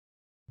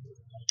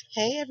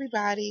Hey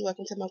everybody,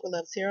 welcome to Mocha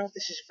Loves Hero. If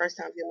this is your first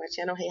time viewing my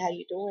channel, hey, how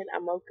you doing?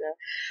 I'm Mocha.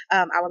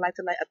 I would like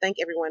to thank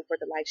everyone for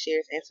the likes,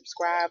 shares, and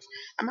subscribes.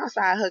 I'm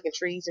outside hugging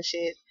trees and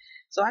shit.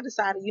 So I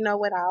decided, you know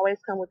what, I always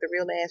come with the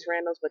real ass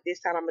randoms, but this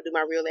time I'm gonna do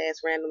my real ass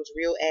randoms,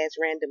 real ass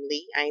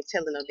randomly. I ain't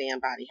telling no damn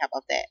body. How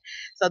about that?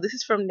 So this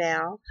is from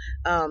now,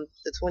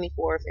 the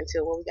 24th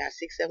until we got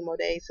 6, 7 more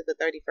days to the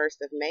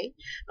 31st of May.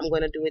 I'm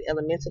gonna do it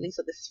elementally,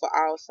 so this is for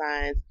all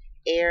signs: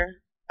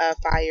 air,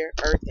 fire,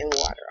 earth, and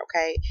water.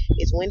 Okay,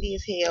 it's windy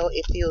as hell.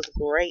 It feels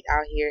great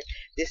out here.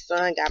 This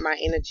sun got my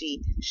energy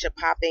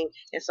popping,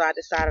 and so I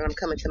decided I'm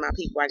coming to my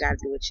people. I got to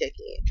do a check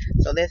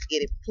in. So let's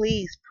get it.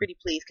 Please, pretty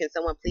please, can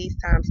someone please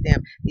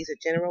timestamp? These are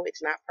general.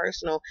 It's not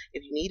personal.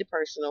 If you need a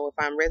personal, if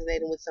I'm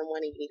resonating with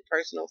someone and you need a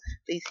personal,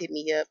 please hit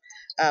me up.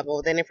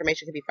 Well, that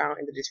information can be found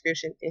in the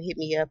description, and hit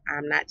me up.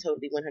 I'm not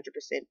totally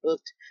 100%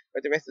 booked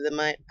for the rest of the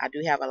month. I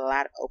do have a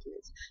lot of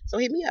openings, so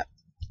hit me up.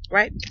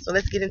 Right? So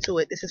let's get into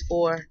it. This is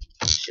for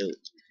shoot.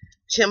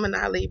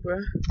 Gemini, Libra,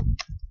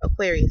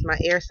 Aquarius. My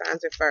air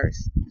signs are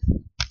first.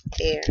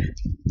 Air,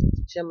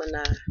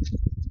 Gemini,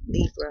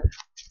 Libra,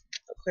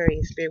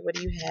 Aquarius. Spirit, what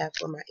do you have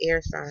for my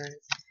air signs?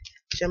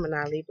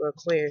 Gemini, Libra,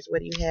 Aquarius.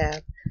 What do you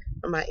have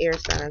for my air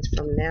signs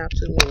from now?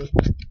 Too many.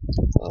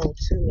 Oh,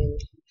 too many.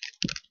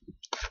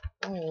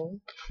 Oh.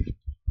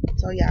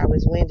 So y'all,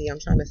 it's windy. I'm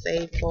trying to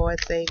save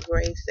Ford, save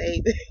Grace,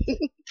 save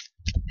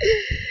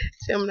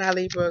Gemini,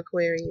 Libra,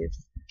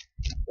 Aquarius.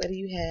 What do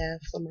you have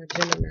for my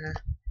Gemini,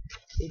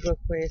 Libra,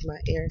 Aquarius, my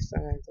air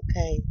signs?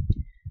 Okay.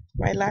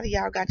 Right, a lot of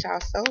y'all got y'all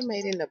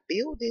soulmate in the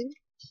building.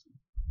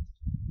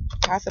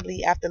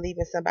 Possibly after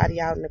leaving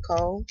somebody out in the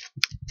cold,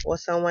 or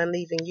someone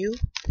leaving you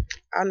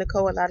out in the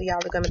cold. A lot of y'all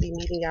are going to be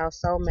meeting y'all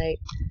soulmate.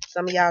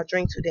 Some of y'all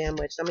drink too damn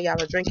much. Some of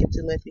y'all are drinking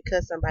too much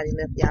because somebody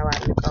left y'all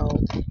out in the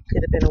cold.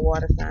 Could have been a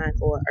water sign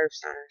or an earth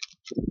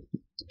sign.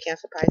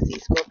 Cancer,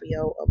 Pisces,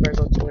 Scorpio, or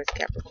Virgo, Taurus,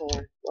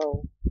 Capricorn.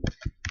 Whoa.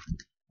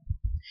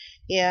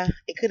 Yeah,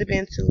 it could have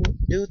been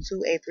due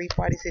to a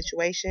three-party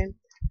situation,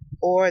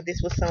 or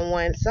this was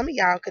someone. Some of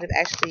y'all could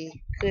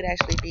actually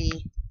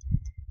be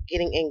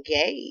getting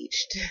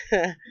engaged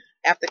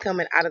after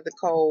coming out of the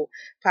cold,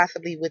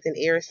 possibly with an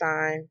air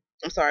sign.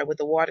 I'm sorry, with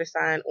a water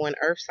sign or an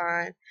earth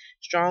sign.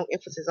 Strong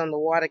emphasis on the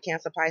water,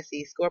 Cancer,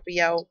 Pisces,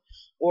 Scorpio,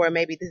 or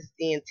maybe this is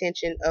the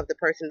intention of the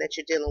person that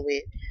you're dealing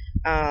with.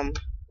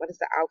 What is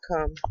the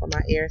outcome for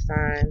my air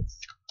signs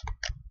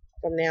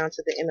from now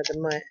to the end of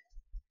the month?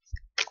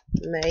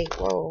 May,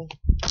 whoa,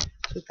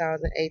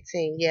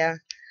 2018. Yeah,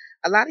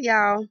 a lot of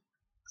y'all,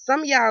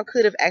 some of y'all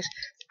could have actually,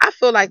 I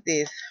feel like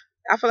this.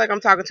 I feel like I'm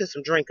talking to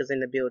some drinkers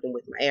in the building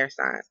with my air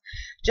signs.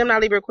 Gemini,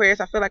 Libra,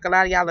 Aquarius, I feel like a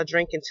lot of y'all are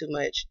drinking too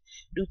much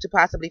due to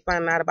possibly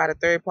finding out about a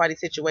third party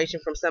situation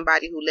from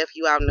somebody who left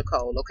you out in the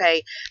cold,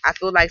 okay? I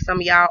feel like some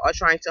of y'all are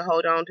trying to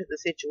hold on to the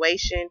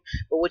situation,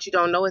 but what you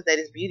don't know is that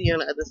it's beauty on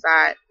the other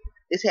side.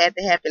 This had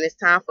to happen. It's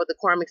time for the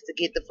karmics to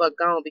get the fuck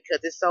gone because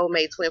it's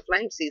soulmate twin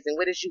flame season.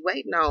 What is you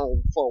waiting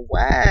on? For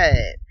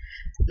what?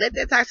 Let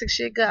that toxic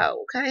shit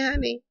go, okay,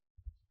 honey?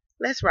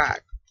 Let's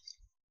rock.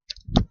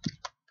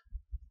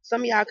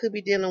 Some of y'all could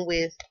be dealing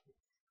with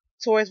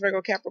Taurus,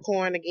 Virgo,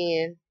 Capricorn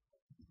again,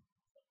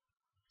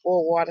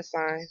 or water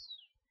sign.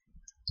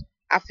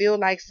 I feel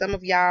like some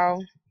of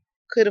y'all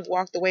could have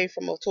walked away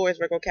from a Taurus,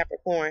 Virgo,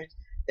 Capricorn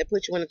that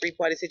put you in a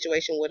three-party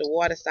situation with a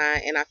water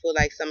sign, and I feel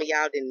like some of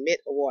y'all didn't meet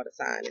a water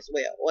sign as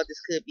well, or this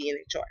could be in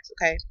the charts,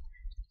 okay?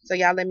 So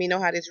y'all let me know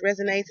how this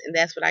resonates, and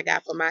that's what I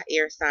got for my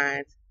air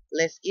signs.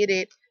 Let's get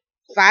it.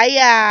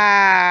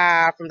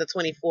 Fire from the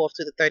 24th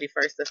to the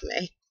 31st of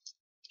May.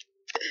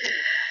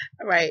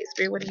 All right,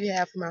 Spirit, what do you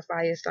have for my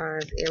fire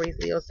signs? Aries,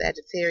 Leo,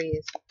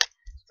 Sagittarius.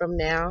 From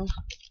now,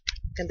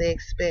 can they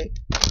expect?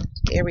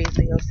 Aries,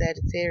 Leo,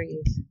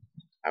 Sagittarius.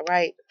 All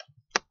right,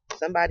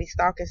 somebody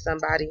stalking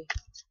somebody.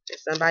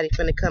 There's somebody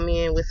finna come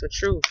in with some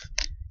truth.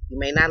 You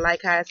may not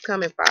like how it's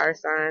coming, fire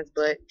signs,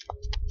 but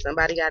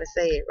somebody got to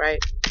say it, right?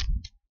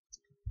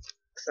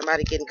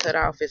 Somebody getting cut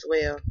off as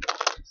well.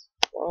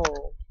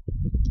 Whoa.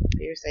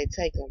 Spirit say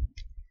take them.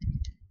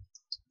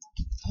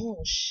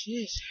 Oh,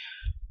 shit.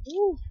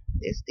 Ooh,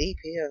 it's deep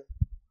here.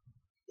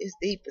 It's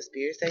deep, but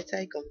Spirit say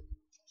take them.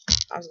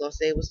 I was gonna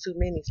say it was too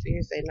many.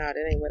 Spirit say no,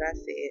 that ain't what I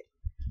said.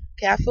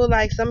 Okay, I feel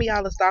like some of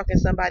y'all are stalking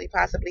somebody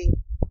possibly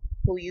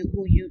who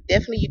you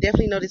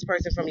definitely know this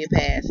person from your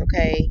past.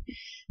 Okay,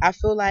 I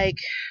feel like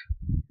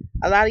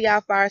a lot of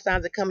y'all fire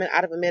signs are coming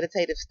out of a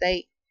meditative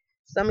state.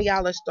 Some of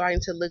y'all are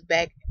starting to look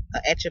back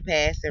at your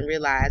past and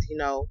realize,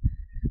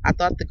 I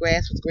thought the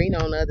grass was green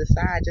on the other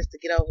side, just to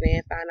get over there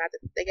and find out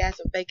that they got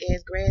some fake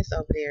ass grass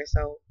over there.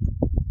 So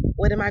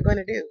what am I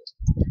gonna do?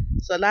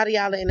 So a lot of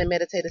y'all are in a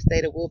meditative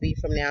state, or will be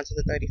from now to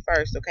the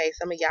 31st, okay?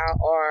 Some of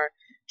y'all are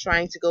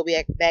trying to go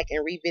back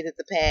and revisit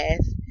the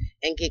past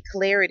and get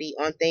clarity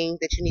on things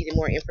that you needed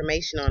more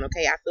information on,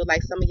 okay? I feel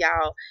like some of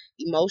y'all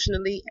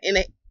emotionally,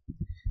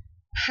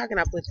 how can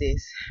I put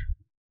this?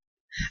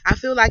 I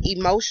feel like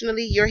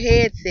emotionally, your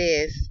head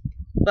says,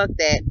 fuck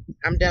that,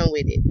 I'm done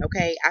with it,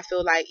 okay? I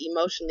feel like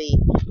emotionally,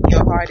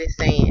 your heart is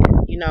saying,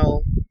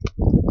 no,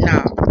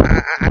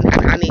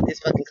 I need this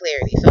fucking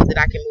clarity so that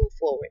I can move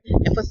forward.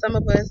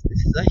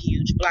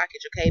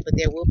 blockage, okay? But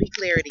there will be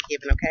clarity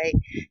given, okay?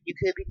 You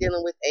could be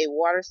dealing with a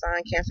water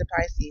sign, Cancer,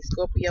 Pisces,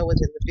 Scorpio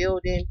within the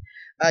building.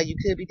 You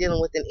could be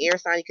dealing with an air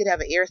sign. You could have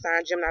an air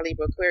sign, Gemini,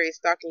 Libra, Aquarius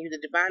stalking you. The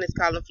divine is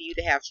calling for you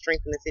to have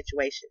strength in the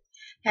situation.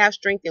 Have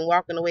strength in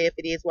walking away if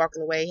it is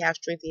walking away. Have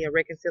strength in your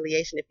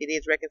reconciliation if it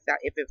is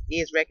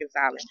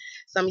reconciling.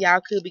 Some of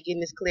y'all could be getting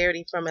this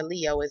clarity from a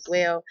Leo as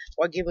well,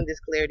 or giving this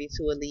clarity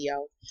to a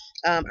Leo.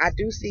 I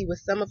do see with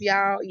some of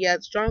y'all, yeah,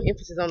 strong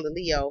emphasis on the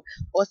Leo,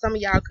 or some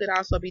of y'all could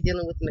also be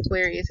dealing with an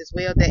Aquarius as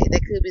well.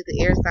 That could be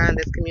the air sign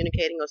that's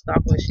communicating or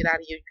stalking the shit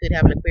out of you. You could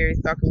have an Aquarius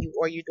stalking you,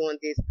 or you doing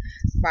this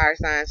fire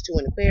signs to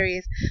an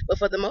Aquarius. But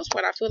for the most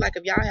part, I feel like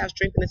if y'all have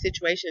strength in the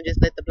situation,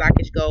 just let the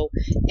blockage go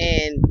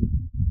and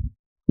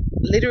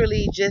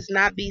literally just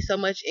not be so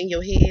much in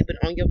your head,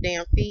 but on your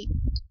damn feet,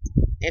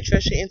 and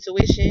trust your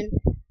intuition.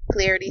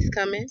 Clarity's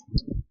coming.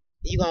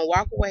 You're gonna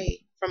walk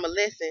away from a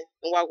lesson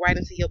and walk right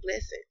into your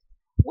blessing.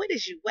 What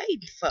is you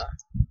waiting for?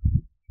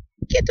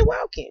 Get to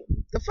walking.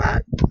 The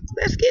fuck?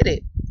 Let's get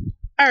it.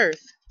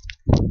 Earth,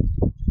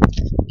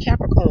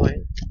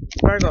 Capricorn,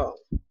 Virgo,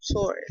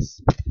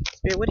 Taurus.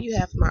 Spirit, what do you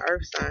have for my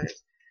earth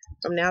signs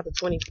from now the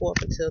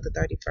 24th until the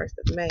 31st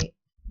of May?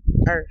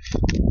 Earth,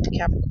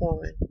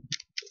 Capricorn,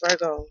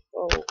 Virgo,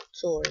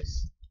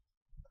 Taurus.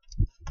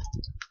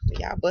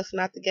 Y'all busting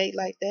out the gate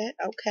like that?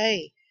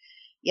 Okay.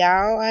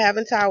 Y'all are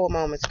having tower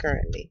moments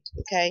currently.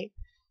 Okay.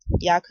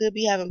 Y'all could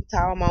be having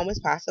tower moments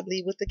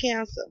possibly with the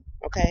Cancer.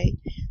 Okay.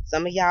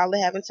 Some of y'all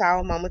are having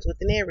tower moments with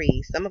an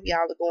Aries. Some of y'all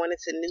are going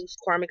into new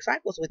karmic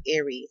cycles with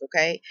Aries.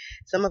 Okay.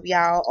 Some of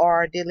y'all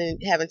are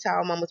having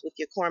tower moments with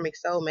your karmic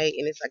soulmate,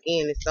 and it's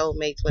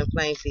soulmate twin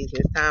flame season.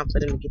 It's time for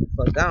them to get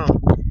the fuck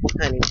gone,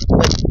 honey.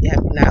 What,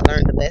 have you not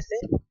learned the lesson?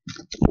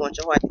 You want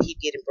your heart to keep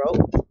getting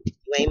broke?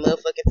 You ain't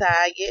motherfucking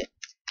tired yet?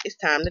 It's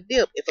time to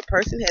dip. If a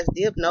person has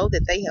dipped, know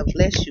that they have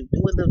blessed you.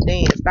 Do a little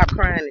dance. Stop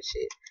crying and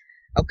shit.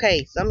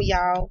 Okay, some of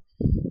y'all,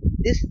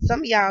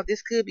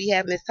 this could be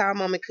happening. This time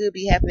moment could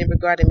be happening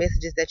regarding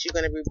messages that you're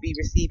going to be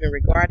receiving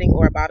regarding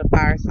or about a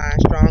fire sign.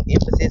 Strong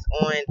emphasis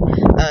on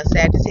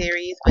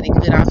Sagittarius, but it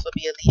could also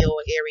be a Leo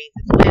or Aries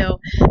as well.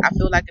 I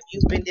feel like if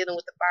you've been dealing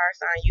with the fire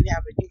sign,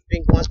 you've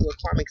been going through a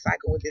karmic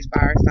cycle with this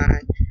fire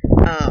sign.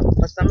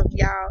 For some of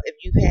y'all, if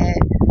you've had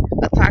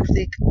a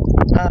toxic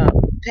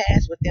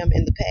past with them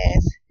in the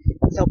past.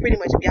 So pretty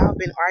much if y'all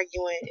been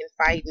arguing and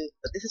fighting,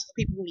 but this is for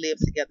people who live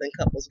together in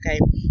couples, okay?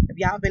 If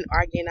y'all been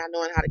arguing, not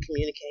knowing how to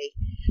communicate,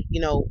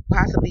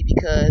 possibly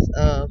because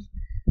of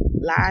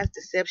lies,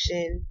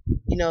 deception,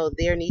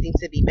 there needing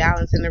to be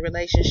balance in the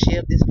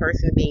relationship, this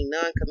person being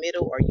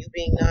non-committal or you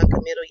being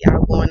non-committal,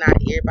 y'all going out,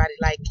 everybody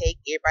like cake,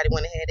 everybody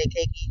want to have their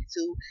cake eat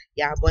too,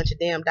 y'all a bunch of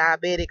damn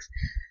diabetics.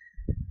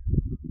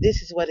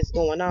 This is what is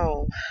going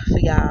on for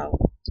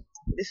y'all.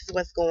 This is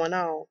what's going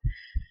on.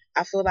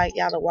 I feel like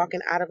y'all are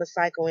walking out of a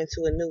cycle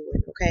into a new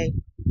one, okay?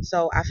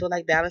 So I feel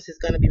like balance is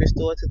going to be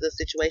restored to the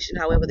situation.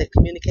 However, that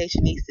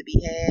communication needs to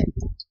be had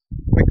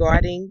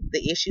regarding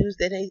the issues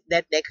that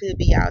could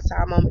be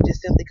outside moment,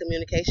 just simply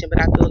communication.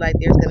 But I feel like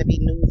there's going to be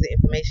news and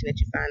information that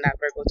you find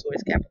out, Virgo,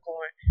 Taurus,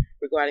 Capricorn,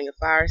 regarding a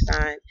fire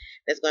sign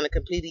that's going to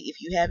completely,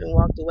 if you haven't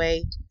walked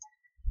away,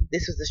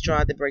 this is the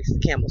straw that breaks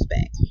the camel's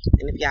back.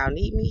 And if y'all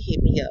need me,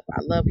 hit me up.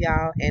 I love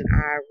y'all, and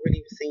I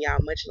really send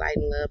y'all much light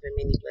and love and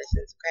many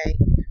blessings, okay?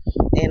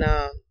 And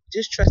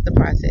just trust the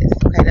process.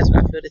 Okay, that's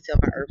what I feel to tell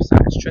my earth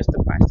signs. Trust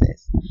the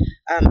process.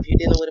 If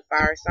you're dealing with a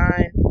fire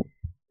sign,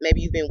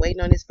 maybe you've been waiting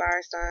on this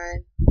fire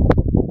sign.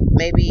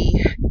 Maybe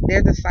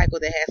there's a cycle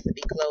that has to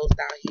be closed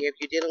out here. If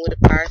you're dealing with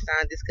a fire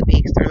sign, this could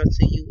be external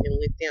to you and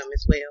with them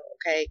as well.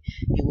 Okay,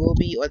 you will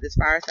be, or this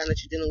fire sign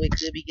that you're dealing with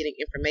could be getting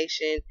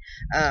information,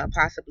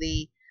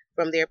 possibly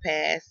from their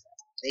past.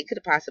 They could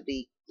have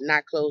possibly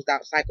not closed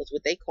out cycles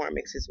with their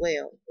karmics as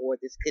well, or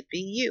this could be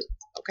you.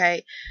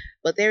 Okay,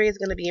 but there is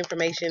going to be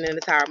information in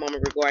the tower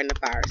moment regarding the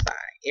fire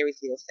sign, Aries,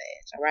 Leo,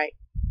 Sag. All right,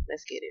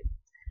 let's get it.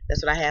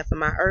 That's what I have for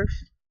my earth.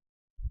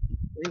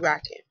 We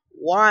rocking.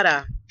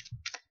 Water.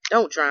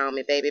 Don't drown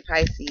me, baby.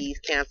 Pisces,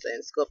 Cancer,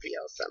 and Scorpio,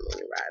 Sun,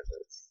 Moon, and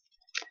Risings.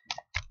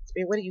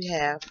 Spirit, what do you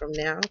have from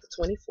now, the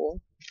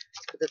 24th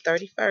to the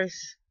 31st?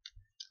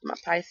 My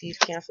Pisces,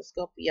 Cancer,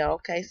 Scorpio.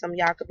 Okay, some of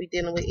y'all could be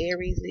dealing with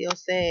Aries, Leo,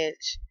 Sag,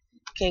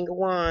 King of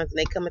Wands, and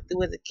they coming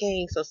through as a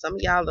king. So some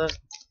of y'all are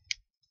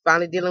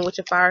finally dealing with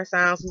your fire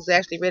signs who's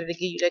actually ready to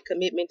give you that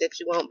commitment that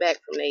you want back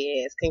from their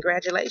ass.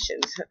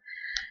 Congratulations.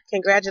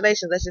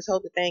 Congratulations. Let's just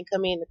hope the thing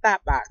come in the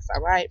thought box,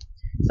 all right?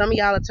 Some of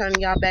y'all are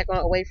turning y'all back on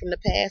away from the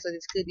past, so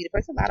this could be the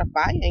person. A lot of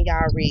fire in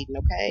y'all reading,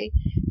 okay?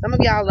 Some of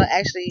y'all are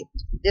actually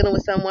dealing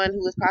with someone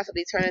who is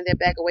possibly turning their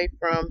back away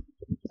from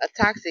a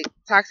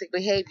toxic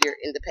behavior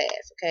in the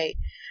past, okay?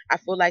 I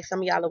feel like some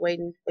of y'all are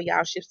waiting for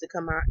y'all ships to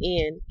come out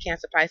in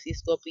Cancer, Pisces,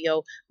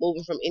 Scorpio,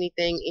 moving from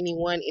anything,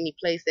 anyone, any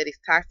place that is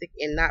toxic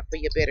and not for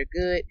your better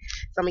good.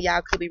 Some of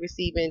y'all could be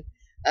receiving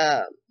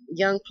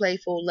young,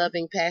 playful,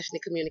 loving,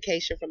 passionate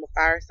communication from a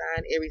fire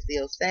sign, Aries,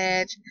 Leo,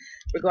 Sag,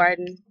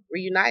 regarding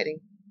reuniting,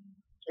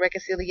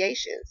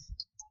 reconciliations,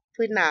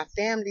 putting my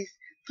family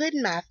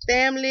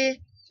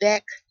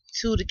back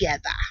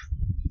together.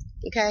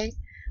 Okay?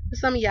 For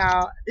some of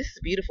y'all, this is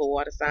beautiful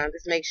water signs.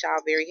 This makes y'all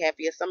very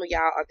happy. If some of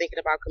y'all are thinking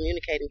about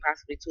communicating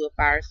possibly to a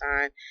fire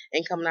sign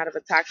and coming out of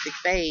a toxic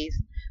phase,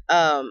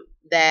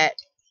 that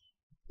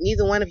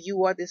neither one of you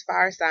or this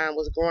fire sign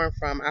was growing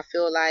from. I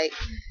feel like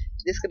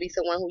this could be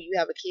someone who you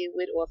have a kid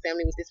with or a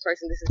family with this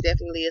person. This is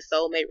definitely a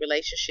soulmate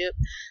relationship.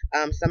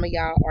 Some of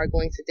y'all are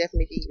going to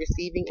definitely be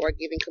receiving or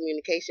giving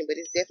communication, but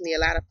it's definitely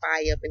a lot of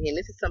fire up in here. And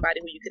this is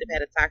somebody who you could have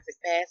had a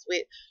toxic past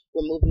with.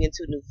 We're moving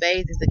into new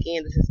phases.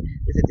 Again,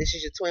 this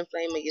is your twin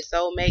flame and your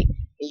soulmate,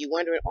 and you're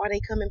wondering, are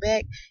they coming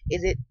back?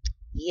 Is it?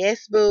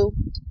 Yes, boo.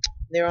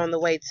 They're on the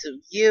way to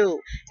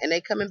you, and they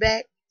coming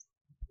back.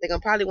 They're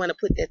gonna probably want to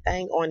put that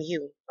thing on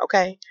you.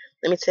 Okay,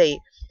 let me tell you,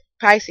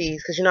 Pisces,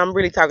 because you know I'm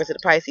really talking to the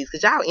Pisces,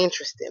 because y'all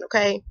interesting.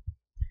 Okay,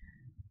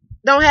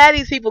 don't have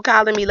these people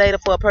calling me later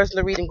for a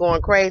personal reading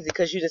going crazy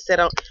because you just sat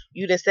on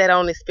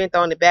it, spent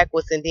on it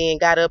backwards, and then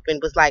got up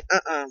and was like,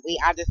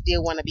 I just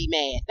still want to be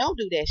mad. Don't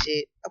do that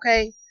shit.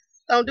 Okay,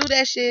 don't do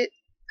that shit.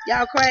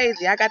 Y'all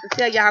crazy. I got to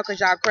tell y'all because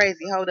y'all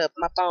crazy. Hold up,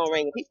 my phone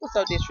ringing. People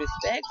so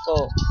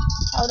disrespectful.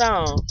 Hold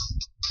on.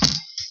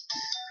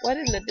 What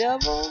in the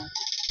devil?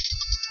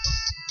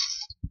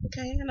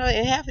 Okay, I know,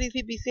 and half of these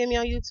people be seeing me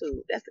on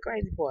YouTube. That's the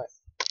crazy part.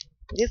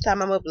 This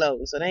time I'm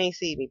uploading, so they ain't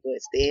see me, but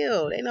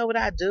still, they know what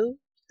I do.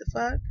 The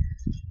fuck?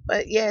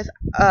 But yes,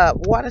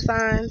 water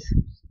signs,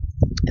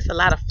 it's a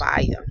lot of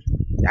fire.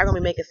 Y'all gonna be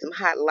making some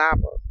hot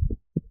lava,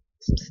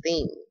 some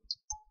steam.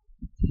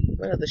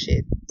 What other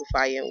shit with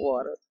fire and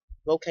water?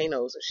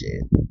 Volcanoes and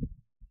shit.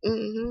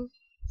 Mm-hmm.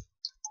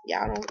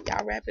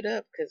 Y'all wrap it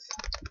up, cause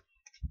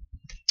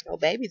oh,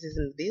 babies is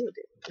in the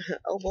building.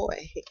 Oh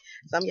boy.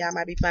 Some of y'all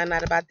might be finding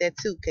out about that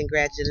too.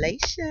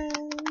 Congratulations.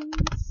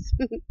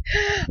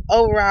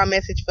 Overall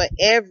message for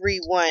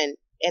everyone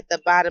at the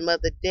bottom of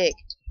the deck.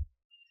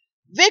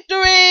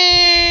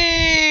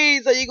 Victory!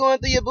 So you're going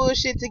through your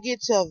bullshit to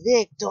get your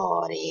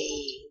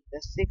victory.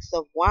 The Six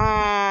of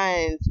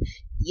Wands.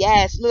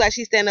 Yes. Look like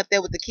she's standing up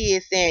there with the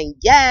kids saying,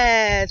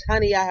 yes,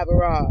 honey, I have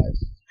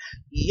arrived.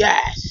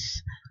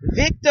 Yes.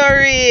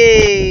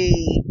 Victory.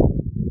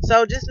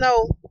 So just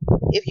know,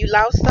 if you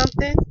lost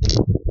something,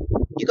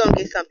 you're going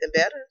to get something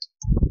better.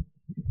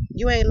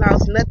 You ain't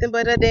lost nothing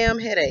but a damn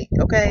headache,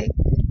 okay?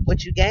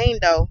 What you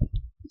gained, though,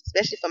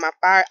 especially for my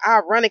fire,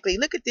 ironically,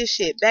 look at this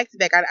shit, back to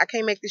back. I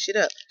can't make this shit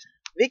up.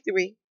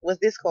 Victory was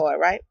this card,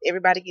 right?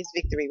 Everybody gets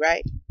victory,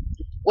 right?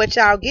 What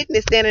y'all getting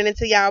is standing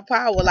into y'all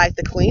power, like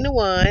the Queen of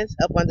Wands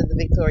up under the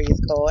victorious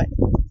card.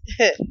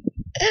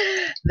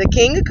 The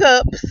King of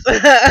Cups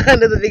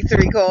under the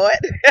victory card.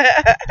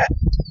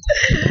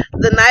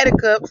 The Knight of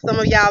Cups. Some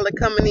of y'all are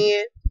coming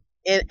in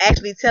and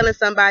actually telling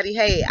somebody,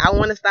 hey, I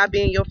want to stop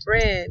being your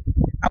friend.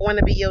 I want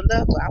to be your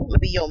lover. I want to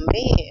be your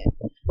man.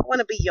 I want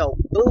to be your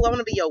boo. I want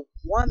to be your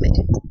woman.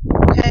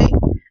 Okay?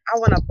 I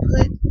want to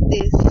put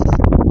this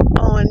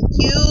on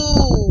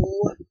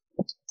you.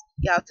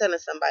 Y'all telling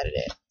somebody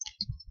that.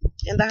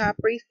 And the High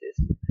Priestess.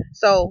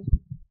 So,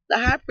 the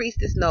High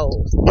Priestess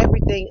knows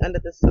everything under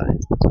the sun.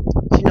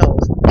 She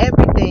knows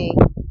everything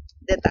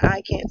that the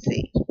eye can't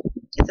see.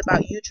 It's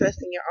about you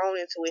trusting your own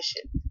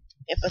intuition.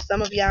 And for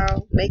some of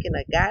y'all, making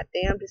a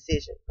goddamn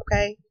decision.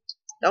 Okay?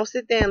 Don't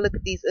sit there and look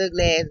at these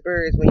ugly ass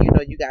birds when you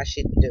know you got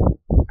shit to do.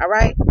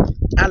 Alright?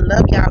 I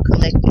love y'all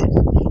collective.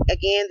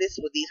 Again, these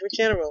were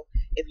general.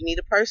 If you need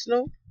a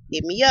personal,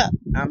 hit me up.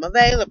 I'm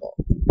available.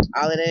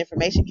 All of that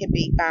information can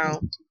be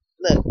found,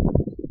 look,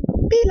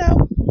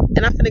 below.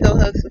 And I'm finna go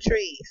hug some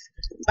trees.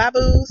 Bye,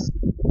 boos.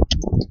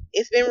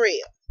 It's been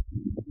real.